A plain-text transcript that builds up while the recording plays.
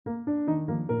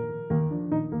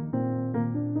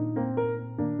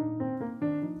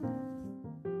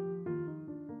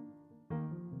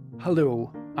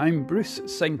Hello, I'm Bruce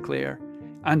Sinclair,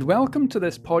 and welcome to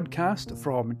this podcast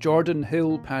from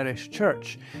Jordanhill Parish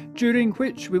Church, during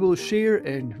which we will share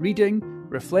in reading,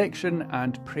 reflection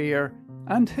and prayer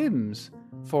and hymns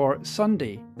for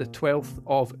Sunday, the 12th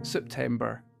of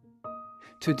September.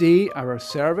 Today our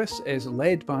service is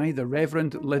led by the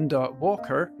Reverend Linda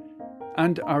Walker,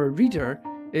 and our reader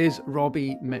is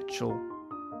Robbie Mitchell.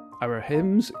 Our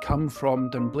hymns come from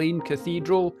Dunblane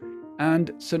Cathedral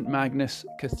and St Magnus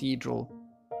Cathedral.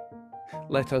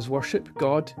 Let us worship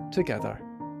God together.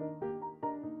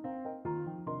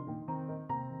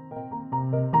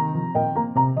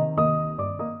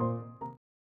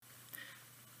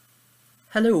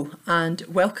 Hello and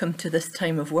welcome to this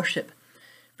time of worship.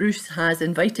 Bruce has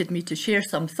invited me to share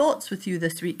some thoughts with you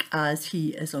this week as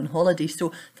he is on holiday,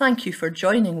 so thank you for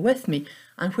joining with me,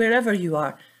 and wherever you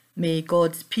are, may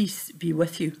God's peace be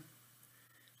with you.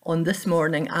 On this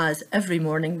morning, as every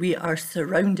morning, we are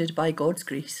surrounded by God's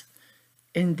grace.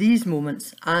 In these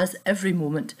moments, as every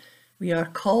moment, we are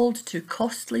called to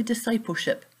costly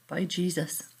discipleship by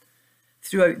Jesus.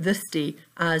 Throughout this day,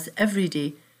 as every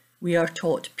day, we are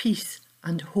taught peace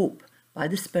and hope by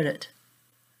the Spirit.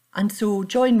 And so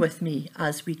join with me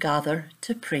as we gather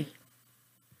to pray.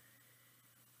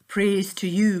 Praise to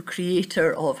you,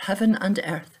 Creator of heaven and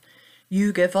earth.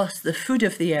 You give us the food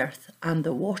of the earth and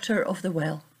the water of the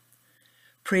well.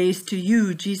 Praise to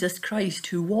you, Jesus Christ,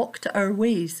 who walked our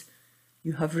ways.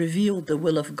 You have revealed the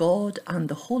will of God and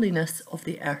the holiness of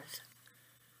the earth.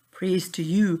 Praise to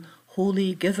you,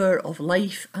 Holy Giver of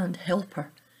life and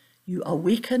Helper. You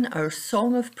awaken our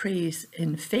song of praise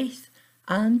in faith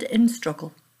and in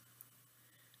struggle.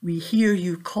 We hear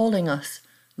you calling us,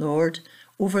 Lord,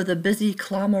 over the busy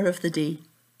clamour of the day.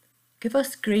 Give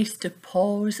us grace to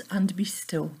pause and be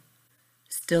still.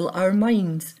 Still our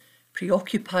minds,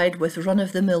 preoccupied with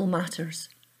run-of-the-mill matters.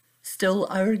 Still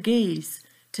our gaze,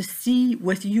 to see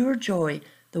with your joy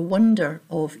the wonder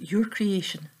of your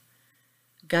creation.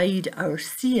 Guide our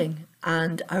seeing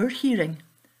and our hearing,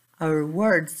 our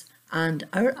words and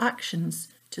our actions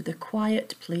to the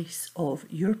quiet place of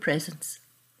your presence.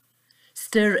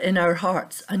 Stir in our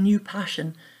hearts a new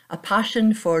passion, a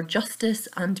passion for justice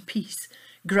and peace,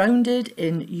 grounded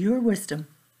in your wisdom,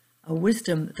 a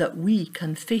wisdom that we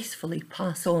can faithfully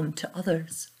pass on to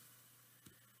others.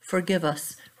 Forgive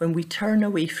us when we turn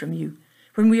away from you,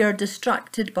 when we are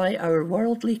distracted by our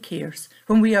worldly cares,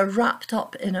 when we are wrapped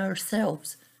up in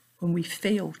ourselves, when we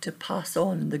fail to pass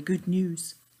on the good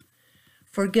news.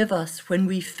 Forgive us when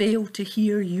we fail to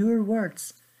hear your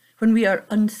words, when we are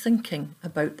unthinking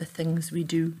about the things we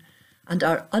do and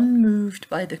are unmoved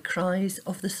by the cries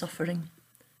of the suffering.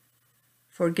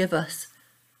 Forgive us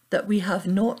that we have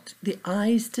not the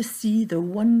eyes to see the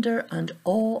wonder and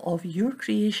awe of your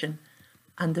creation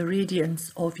and the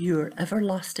radiance of your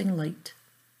everlasting light.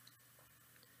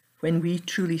 When we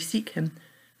truly seek him,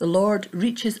 the Lord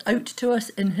reaches out to us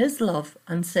in his love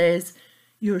and says,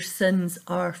 "Your sins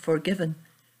are forgiven.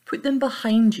 Put them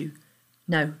behind you.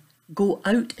 Now go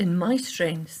out in my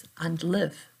strength and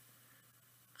live."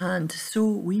 And so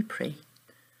we pray,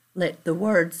 let the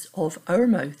words of our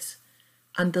mouths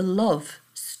and the love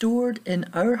stored in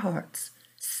our hearts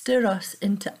stir us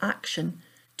into action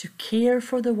to care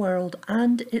for the world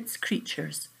and its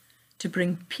creatures, to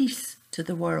bring peace to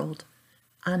the world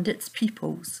and its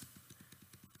peoples.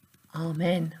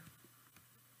 Amen.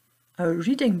 Our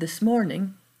reading this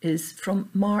morning is from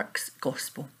Mark's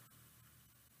Gospel.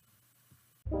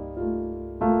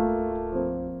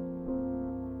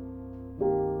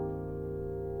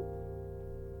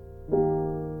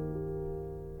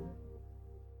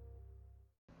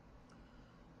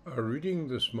 Our reading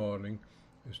this morning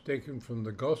is taken from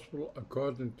the Gospel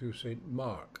according to St.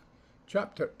 Mark,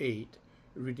 chapter 8,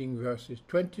 reading verses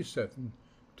 27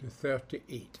 to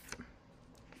 38.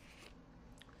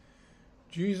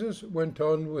 Jesus went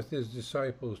on with his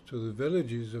disciples to the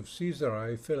villages of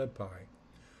Caesarea Philippi,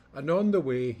 and on the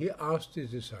way he asked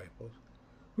his disciples,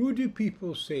 "Who do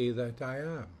people say that I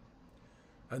am?"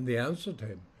 And they answered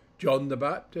him, "John the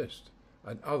Baptist,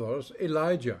 and others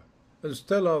Elijah, and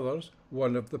still others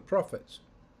one of the prophets."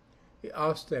 He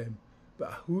asked them,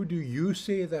 "But who do you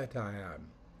say that I am?"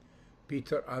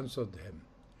 Peter answered him,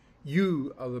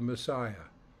 "You are the Messiah."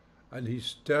 And he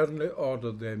sternly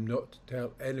ordered them not to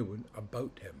tell anyone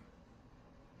about him.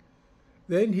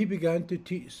 Then he began to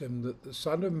teach them that the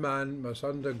Son of Man must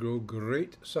undergo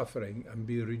great suffering and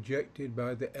be rejected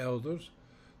by the elders,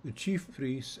 the chief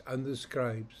priests and the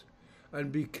scribes,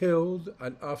 and be killed,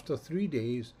 and after 3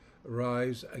 days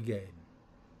rise again.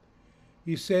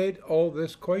 He said all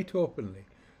this quite openly,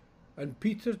 and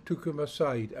Peter took him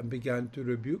aside and began to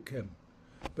rebuke him.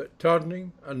 But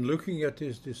turning and looking at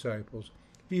his disciples,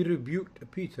 he rebuked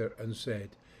Peter and said,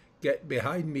 "Get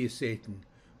behind me, Satan,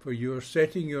 for you are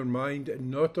setting your mind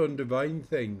not on divine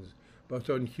things, but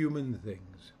on human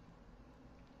things."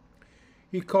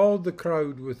 He called the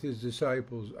crowd with his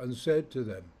disciples and said to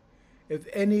them, "If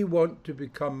any want to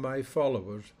become my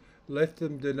followers, let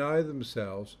them deny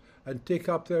themselves and take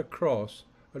up their cross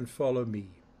and follow me.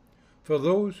 For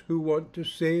those who want to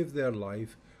save their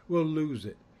life will lose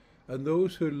it, and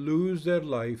those who lose their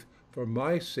life for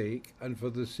my sake and for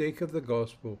the sake of the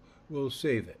gospel will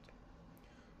save it.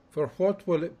 For what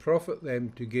will it profit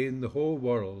them to gain the whole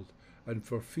world and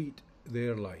forfeit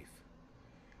their life?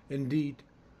 Indeed,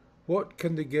 what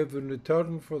can they give in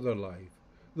return for their life?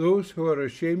 Those who are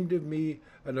ashamed of me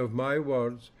and of my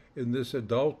words in this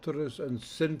adulterous and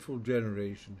sinful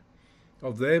generation,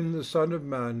 of them the Son of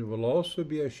Man will also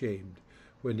be ashamed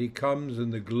when he comes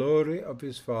in the glory of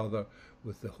his Father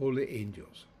with the holy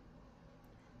angels."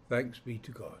 Thanks be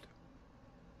to God.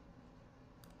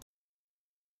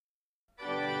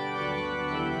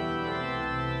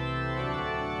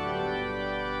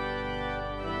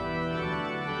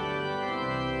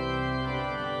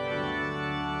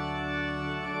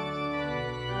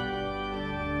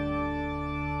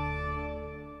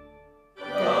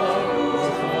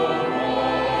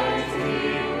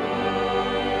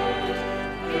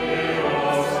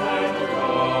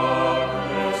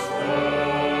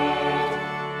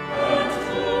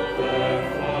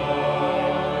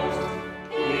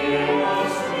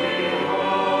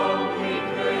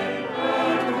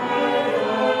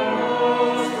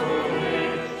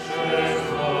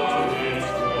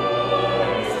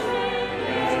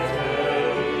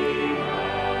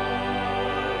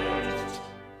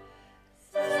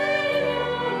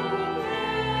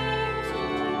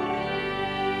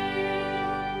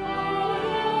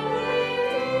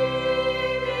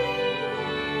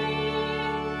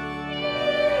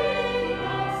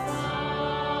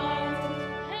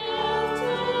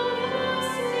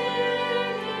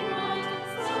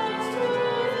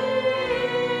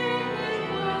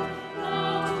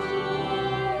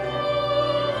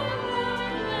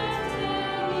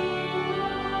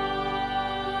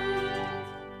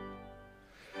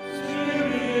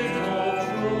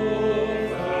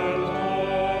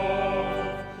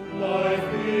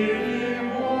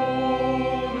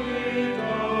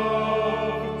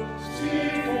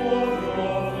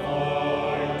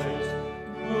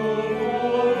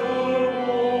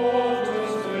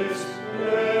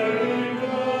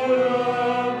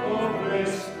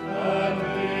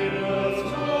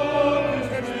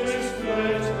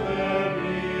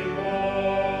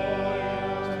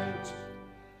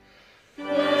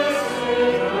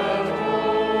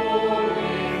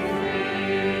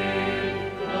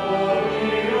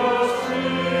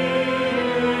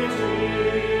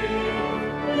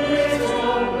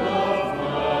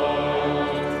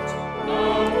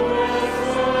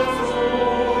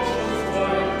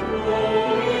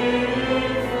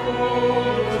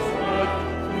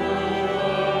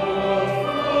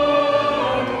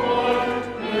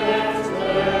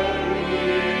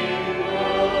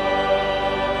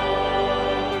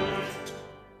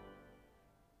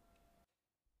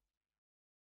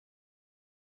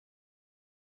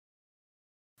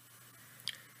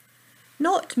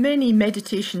 Not many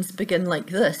meditations begin like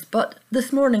this, but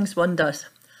this morning's one does.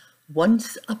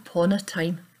 Once upon a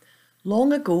time,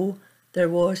 long ago, there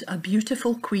was a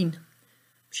beautiful queen.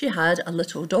 She had a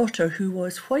little daughter who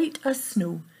was white as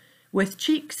snow, with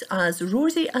cheeks as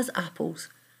rosy as apples,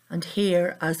 and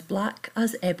hair as black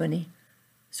as ebony,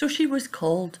 so she was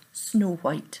called Snow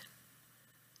White.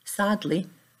 Sadly,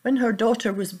 when her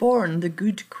daughter was born, the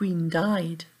good queen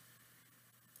died.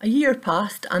 A year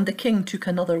passed, and the king took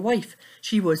another wife.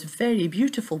 She was very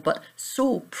beautiful, but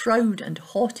so proud and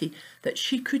haughty that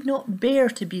she could not bear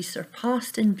to be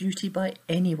surpassed in beauty by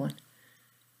anyone.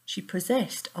 She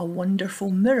possessed a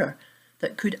wonderful mirror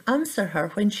that could answer her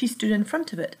when she stood in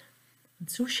front of it, and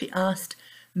so she asked,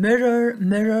 "Mirror,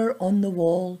 mirror on the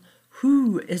wall,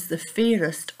 who is the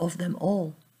fairest of them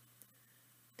all?"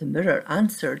 The mirror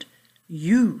answered,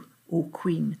 "You, O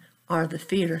queen, are the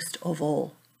fairest of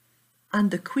all." And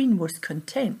the queen was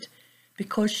content,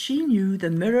 because she knew the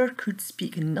mirror could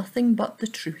speak nothing but the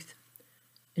truth,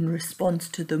 in response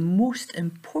to the most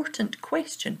important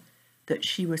question that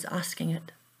she was asking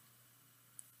it.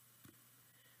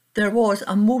 There was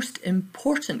a most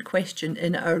important question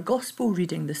in our Gospel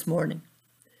reading this morning.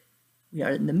 We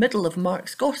are in the middle of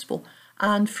Mark's Gospel,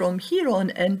 and from here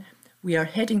on in, we are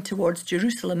heading towards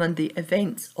Jerusalem and the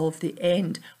events of the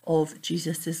end of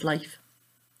Jesus' life.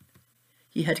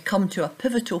 He had come to a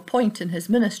pivotal point in his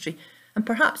ministry, and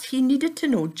perhaps he needed to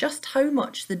know just how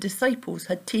much the disciples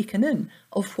had taken in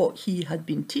of what he had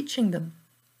been teaching them.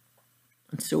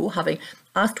 And so, having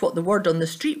asked what the word on the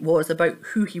street was about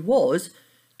who he was,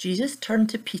 Jesus turned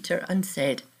to Peter and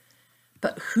said,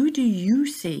 "But who do you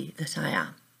say that I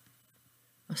am?"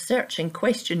 A searching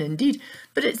question indeed,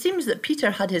 but it seems that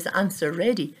Peter had his answer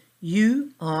ready.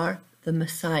 You are the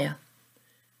Messiah.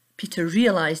 Peter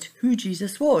realised who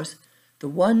Jesus was, the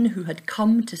one who had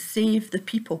come to save the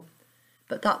people.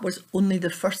 But that was only the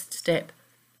first step,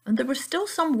 and there was still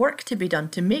some work to be done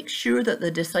to make sure that the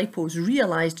disciples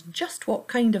realised just what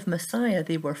kind of Messiah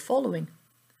they were following.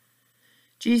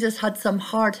 Jesus had some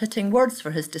hard-hitting words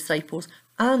for his disciples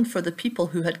and for the people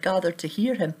who had gathered to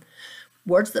hear him,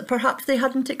 words that perhaps they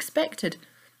hadn't expected,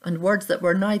 and words that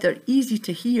were neither easy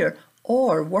to hear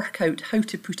or work out how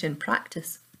to put in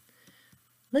practice.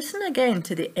 Listen again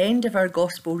to the end of our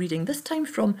Gospel reading, this time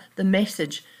from The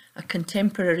Message, a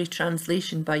contemporary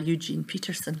translation by Eugene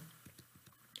Peterson.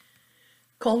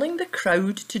 Calling the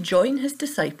crowd to join his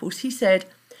disciples, he said,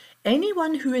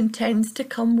 "Anyone who intends to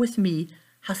come with me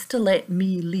has to let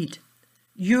me lead.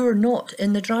 You're not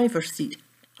in the driver's seat.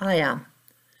 I am.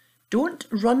 Don't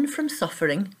run from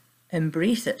suffering,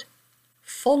 embrace it.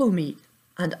 Follow me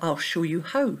and I'll show you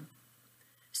how.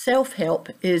 Self-help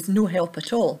is no help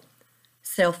at all.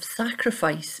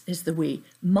 Self-sacrifice is the way,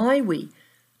 my way,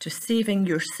 to saving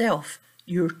yourself,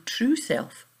 your true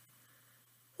self.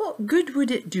 What good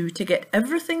would it do to get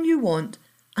everything you want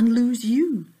and lose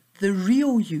you, the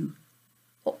real you?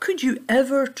 What could you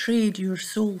ever trade your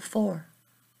soul for?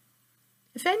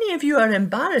 If any of you are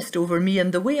embarrassed over me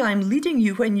and the way I'm leading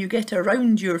you when you get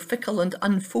around your fickle and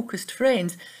unfocused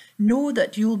friends, know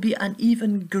that you'll be an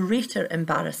even greater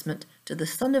embarrassment to the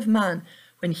Son of Man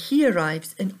when he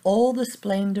arrives in all the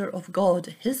splendour of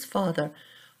God, his Father,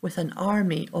 with an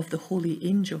army of the holy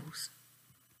angels."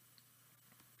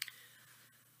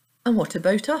 And what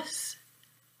about us?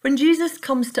 When Jesus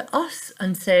comes to us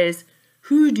and says,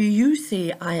 "Who do you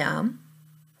say I am?"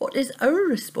 what is our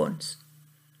response?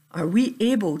 Are we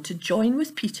able to join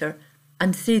with Peter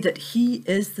and say that he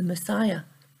is the Messiah?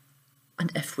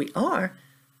 And if we are,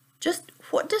 just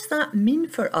what does that mean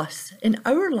for us in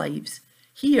our lives,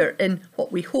 here in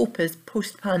what we hope is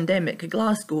post-pandemic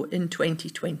Glasgow in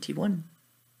 2021?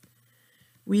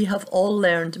 We have all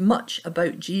learned much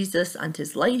about Jesus and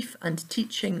his life and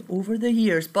teaching over the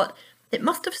years, but it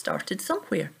must have started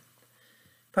somewhere.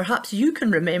 Perhaps you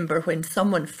can remember when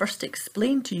someone first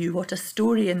explained to you what a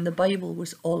story in the Bible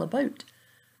was all about.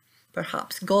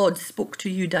 Perhaps God spoke to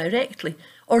you directly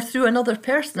or through another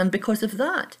person, and because of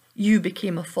that, you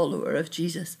became a follower of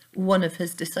Jesus, one of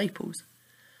his disciples.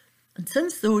 And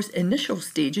since those initial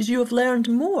stages, you have learned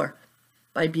more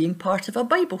by being part of a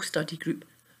Bible study group,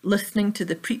 listening to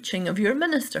the preaching of your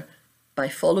minister, by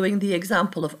following the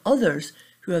example of others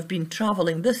who have been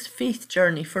travelling this faith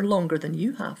journey for longer than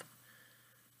you have.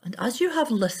 And as you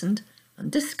have listened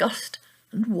and discussed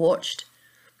and watched,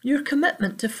 your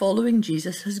commitment to following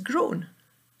Jesus has grown,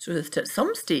 so that at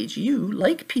some stage you,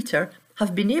 like Peter,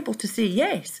 have been able to say,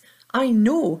 "Yes, I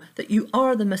know that you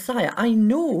are the Messiah. I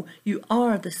know you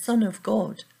are the Son of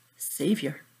God,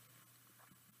 Saviour."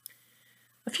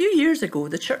 A few years ago,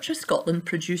 the Church of Scotland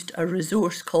produced a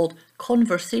resource called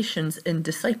Conversations in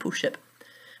Discipleship,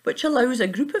 which allows a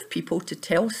group of people to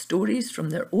tell stories from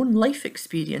their own life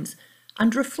experience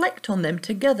and reflect on them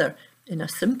together in a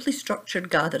simply structured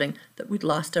gathering that would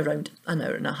last around an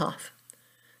hour and a half.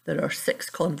 There are 6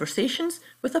 conversations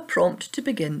with a prompt to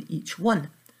begin each one.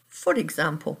 For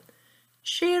example,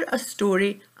 share a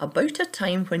story about a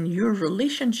time when your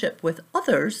relationship with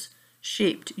others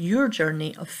shaped your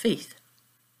journey of faith.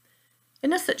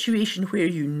 In a situation where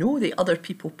you know the other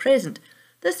people present,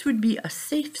 this would be a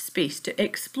safe space to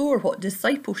explore what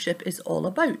discipleship is all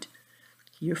about,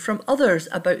 hear from others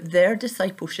about their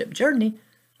discipleship journey,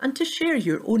 and to share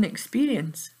your own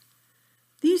experience.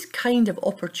 These kind of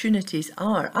opportunities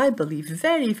are, I believe,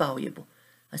 very valuable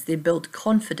as they build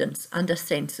confidence and a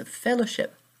sense of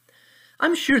fellowship.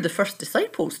 I'm sure the first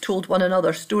disciples told one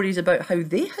another stories about how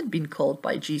they had been called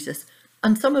by Jesus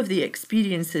and some of the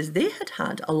experiences they had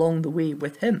had along the way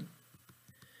with him.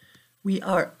 We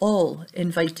are all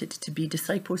invited to be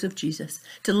disciples of Jesus,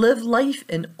 to live life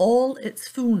in all its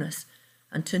fullness,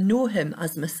 and to know him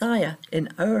as Messiah in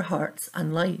our hearts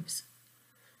and lives.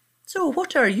 So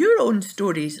what are your own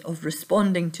stories of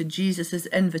responding to Jesus'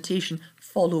 invitation,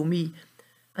 "Follow me,"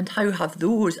 and how have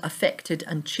those affected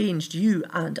and changed you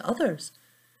and others?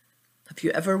 Have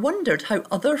you ever wondered how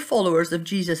other followers of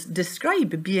Jesus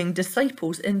describe being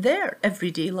disciples in their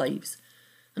everyday lives,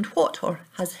 and what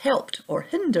has helped or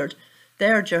hindered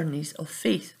their journeys of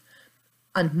faith?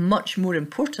 And much more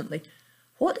importantly,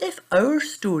 what if our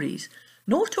stories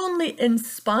not only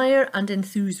inspire and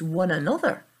enthuse one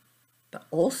another, but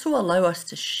also allow us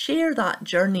to share that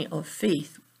journey of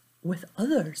faith with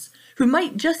others who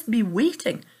might just be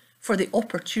waiting for the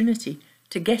opportunity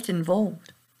to get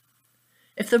involved?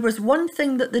 If there was one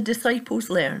thing that the disciples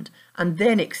learned and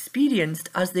then experienced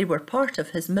as they were part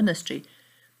of his ministry,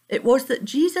 it was that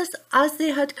Jesus, as they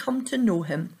had come to know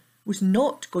him, was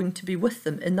not going to be with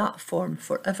them in that form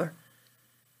forever.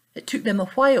 It took them a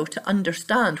while to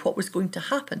understand what was going to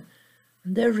happen,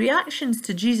 and their reactions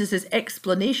to Jesus'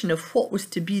 explanation of what was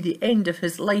to be the end of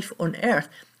his life on earth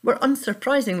were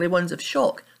unsurprisingly ones of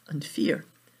shock and fear.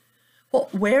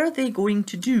 What were they going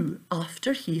to do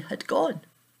after he had gone?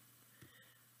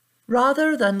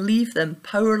 Rather than leave them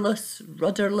powerless,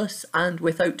 rudderless, and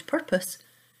without purpose,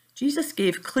 Jesus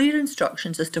gave clear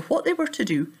instructions as to what they were to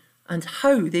do and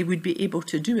how they would be able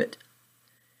to do it.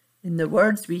 In the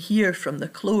words we hear from the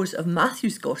close of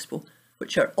Matthew's Gospel,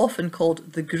 which are often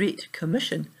called the Great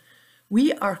Commission,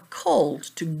 we are called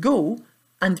to go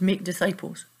and make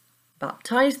disciples,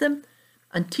 baptize them,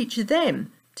 and teach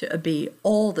them to obey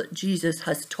all that Jesus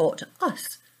has taught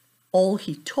us, all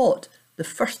he taught the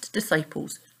first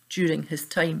disciples during his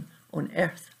time on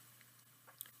earth.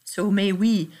 So may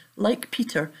we, like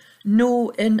Peter, know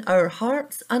in our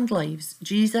hearts and lives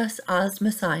Jesus as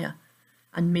Messiah,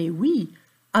 and may we,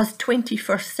 as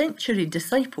 21st century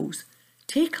disciples,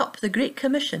 take up the Great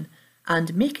Commission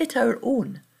and make it our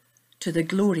own, to the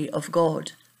glory of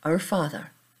God, our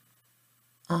Father.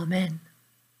 Amen.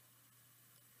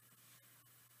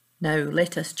 Now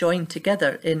let us join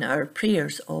together in our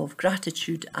prayers of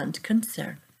gratitude and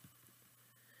concern.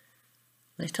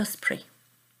 Let us pray.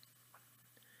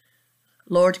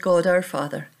 Lord God, our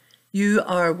Father, you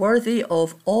are worthy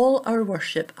of all our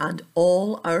worship and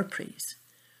all our praise,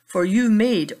 for you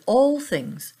made all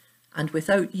things, and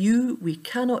without you we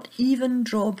cannot even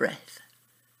draw breath.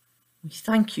 We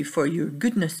thank you for your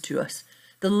goodness to us,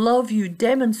 the love you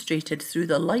demonstrated through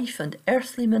the life and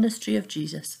earthly ministry of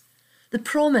Jesus, the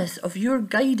promise of your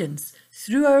guidance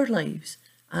through our lives,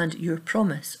 and your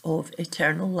promise of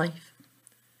eternal life.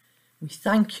 We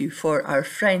thank you for our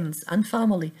friends and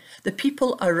family, the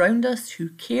people around us who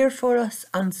care for us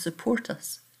and support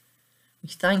us. We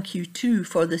thank you too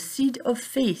for the seed of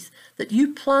faith that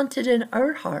you planted in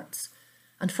our hearts,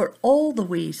 and for all the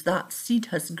ways that seed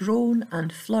has grown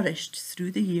and flourished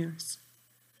through the years.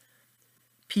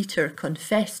 Peter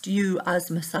confessed you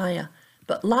as Messiah,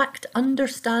 but lacked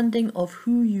understanding of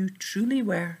who you truly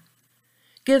were.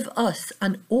 Give us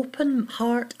an open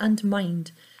heart and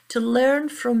mind to learn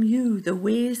from you the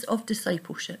ways of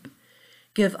discipleship.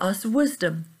 Give us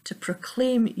wisdom to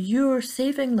proclaim your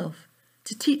saving love,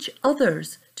 to teach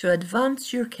others to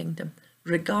advance your kingdom,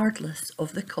 regardless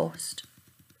of the cost.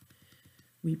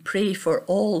 We pray for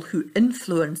all who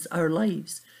influence our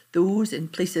lives, those in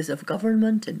places of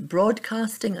government, in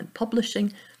broadcasting and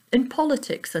publishing, in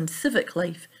politics and civic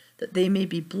life, that they may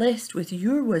be blessed with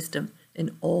your wisdom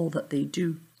in all that they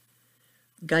do.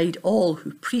 Guide all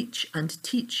who preach and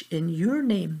teach in your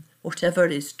name whatever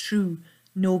is true,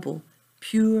 noble,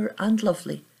 pure and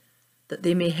lovely, that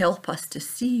they may help us to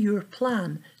see your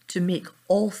plan to make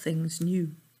all things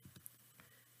new.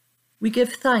 We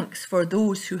give thanks for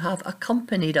those who have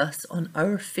accompanied us on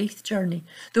our faith journey,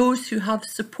 those who have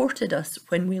supported us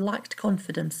when we lacked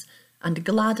confidence and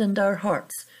gladdened our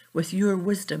hearts with your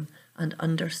wisdom and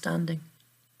understanding.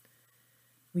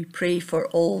 We pray for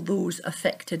all those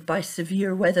affected by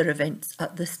severe weather events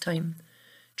at this time.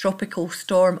 Tropical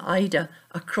storm Ida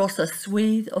across a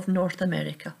swathe of North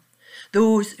America.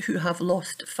 Those who have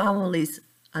lost families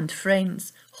and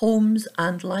friends, homes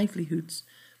and livelihoods.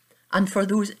 And for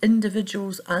those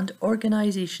individuals and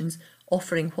organisations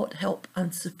offering what help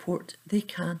and support they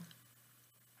can.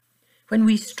 When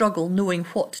we struggle knowing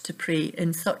what to pray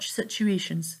in such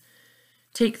situations,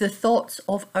 take the thoughts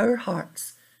of our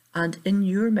hearts and in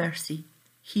your mercy,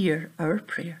 hear our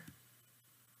prayer.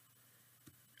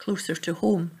 Closer to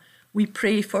home, we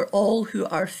pray for all who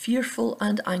are fearful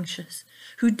and anxious,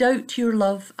 who doubt your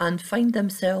love and find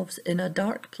themselves in a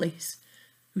dark place,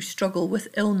 who struggle with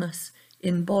illness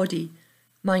in body,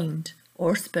 mind,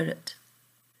 or spirit.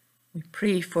 We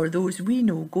pray for those we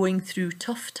know going through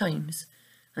tough times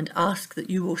and ask that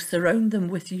you will surround them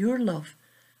with your love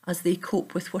as they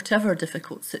cope with whatever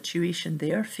difficult situation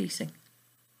they are facing.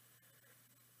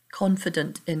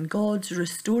 Confident in God's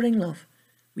restoring love,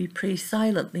 we pray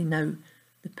silently now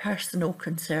the personal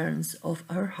concerns of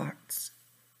our hearts.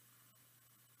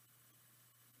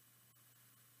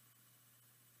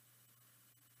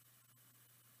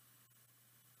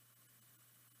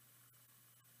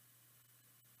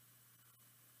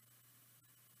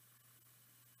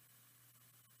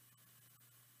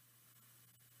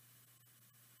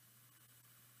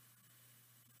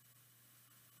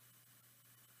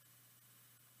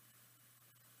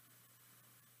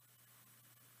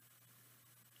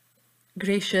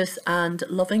 Gracious and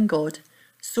loving God,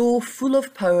 so full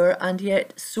of power and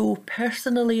yet so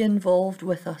personally involved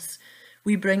with us,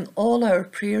 we bring all our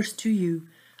prayers to you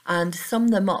and sum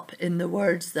them up in the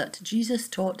words that Jesus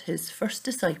taught his first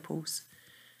disciples.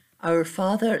 Our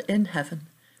Father in heaven,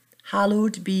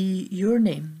 hallowed be your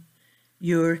name.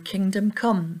 Your kingdom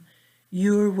come,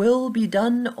 your will be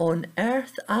done on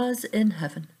earth as in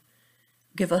heaven.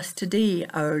 Give us today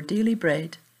our daily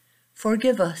bread.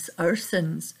 Forgive us our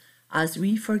sins as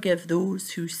we forgive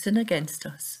those who sin against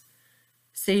us.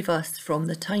 Save us from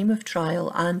the time of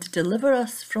trial and deliver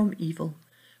us from evil.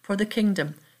 For the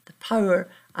kingdom, the power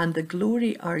and the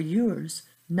glory are yours,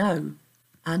 now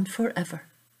and forever.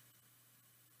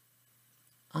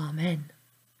 Amen.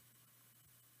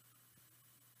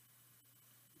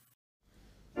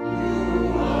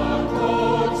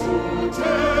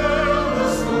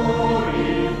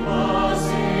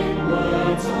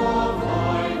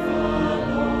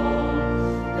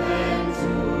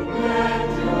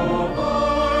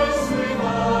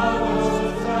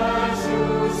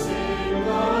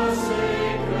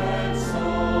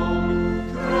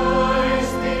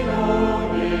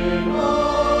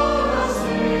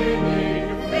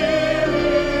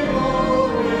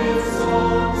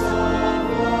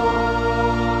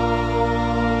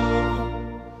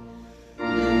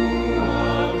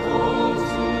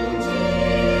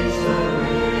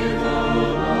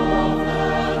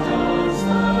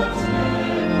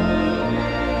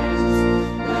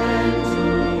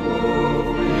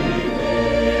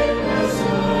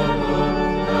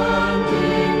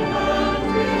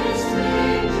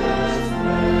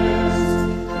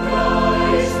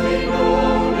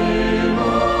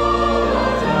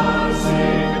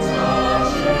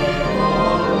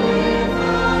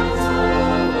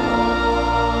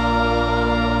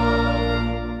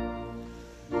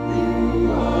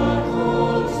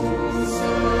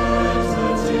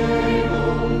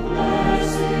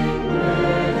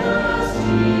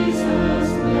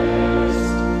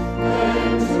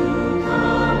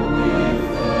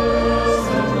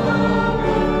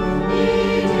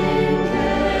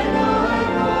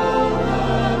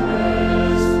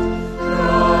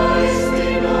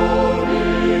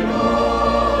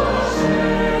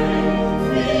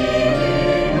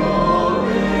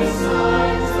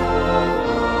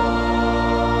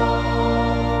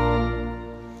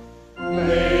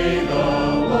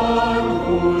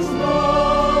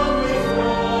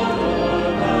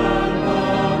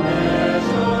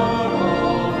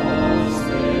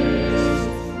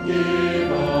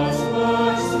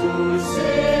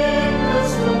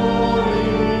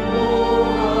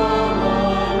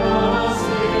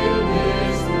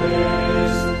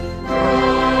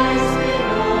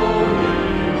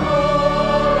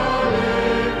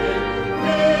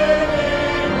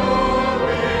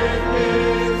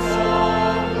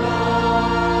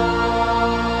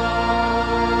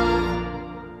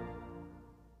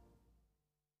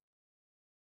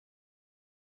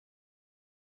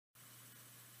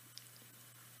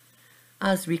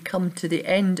 As we come to the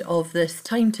end of this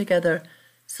time together,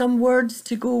 some words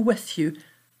to go with you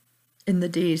in the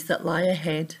days that lie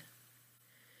ahead.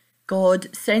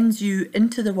 God sends you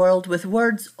into the world with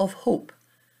words of hope.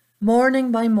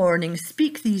 Morning by morning,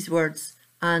 speak these words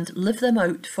and live them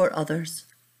out for others.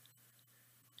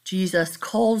 Jesus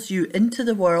calls you into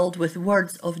the world with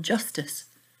words of justice.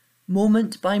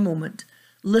 Moment by moment,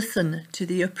 listen to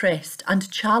the oppressed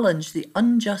and challenge the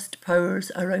unjust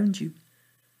powers around you.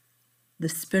 The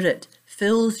Spirit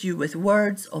fills you with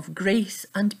words of grace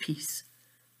and peace.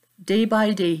 Day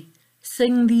by day,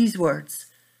 sing these words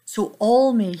so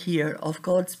all may hear of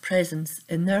God's presence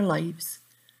in their lives.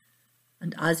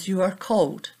 And as you are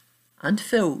called and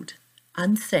filled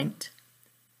and sent,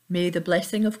 may the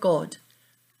blessing of God,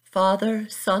 Father,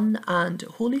 Son, and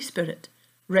Holy Spirit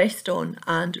rest on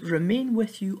and remain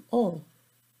with you all,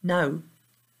 now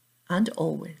and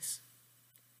always.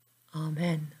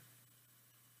 Amen.